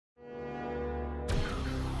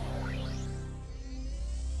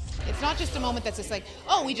It's not just a moment that's just like,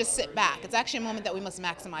 oh, we just sit back. It's actually a moment that we must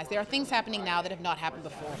maximize. There are things happening now that have not happened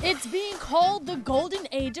before. It's being called the golden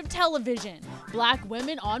age of television, Black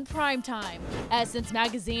women on primetime. Essence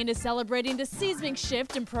magazine is celebrating the seismic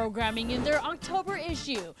shift in programming in their October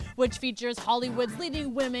issue, which features Hollywood's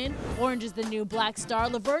leading women, Orange is the New Black star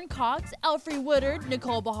Laverne Cox, Alfre Woodard,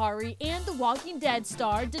 Nicole Beharie, and The Walking Dead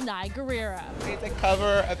star Danai Gurira. It's a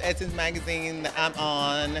cover of Essence magazine that I'm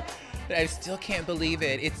on. But I still can't believe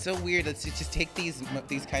it. It's so weird. Let's just take these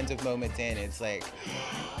kinds of moments in. It's like,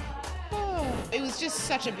 it was just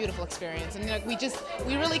such a beautiful experience, and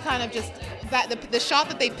we really kind of just the shot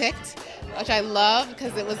that they picked, which I love,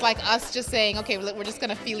 because it was like us just saying, okay, we're just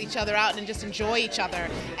gonna feel each other out and just enjoy each other,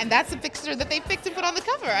 and that's the picture that they picked and put on the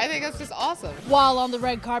cover. I think that's just awesome. While on the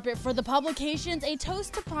red carpet for the publications, a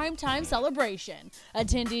toast to primetime celebration.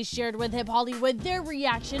 Attendees shared with HipHollywood their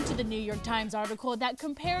reaction to the New York Times article that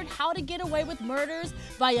compared How to Get Away with Murder's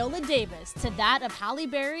Viola Davis to that of Halle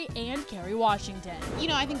Berry and Kerry Washington. You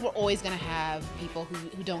know, I think we're always gonna have people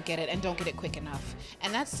who don't get it and don't get it quick enough,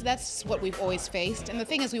 and that's what we've always faced. And the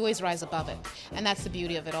thing is, we always rise above it, and that's the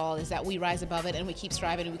beauty of it all, is that we rise above it and we keep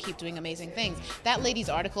striving and we keep doing amazing things. That lady's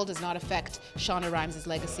article does not affect Shonda Rhimes'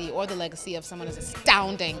 legacy or the legacy of someone as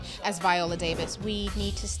astounding as Viola Davis. We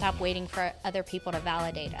need to stop waiting for other people to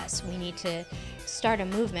validate us. We need to start a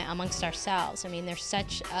movement amongst ourselves. I mean, there's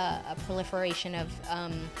such a proliferation of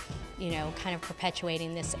you know, kind of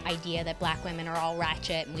perpetuating this idea that Black women are all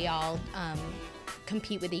ratchet and we all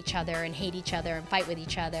compete with each other and hate each other and fight with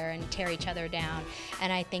each other and tear each other down.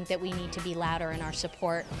 And I think that we need to be louder in our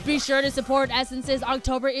support. Be sure to support Essence's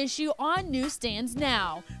October issue on newsstands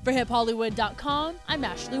now. For HipHollywood.com, I'm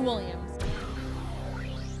Ashley Williams.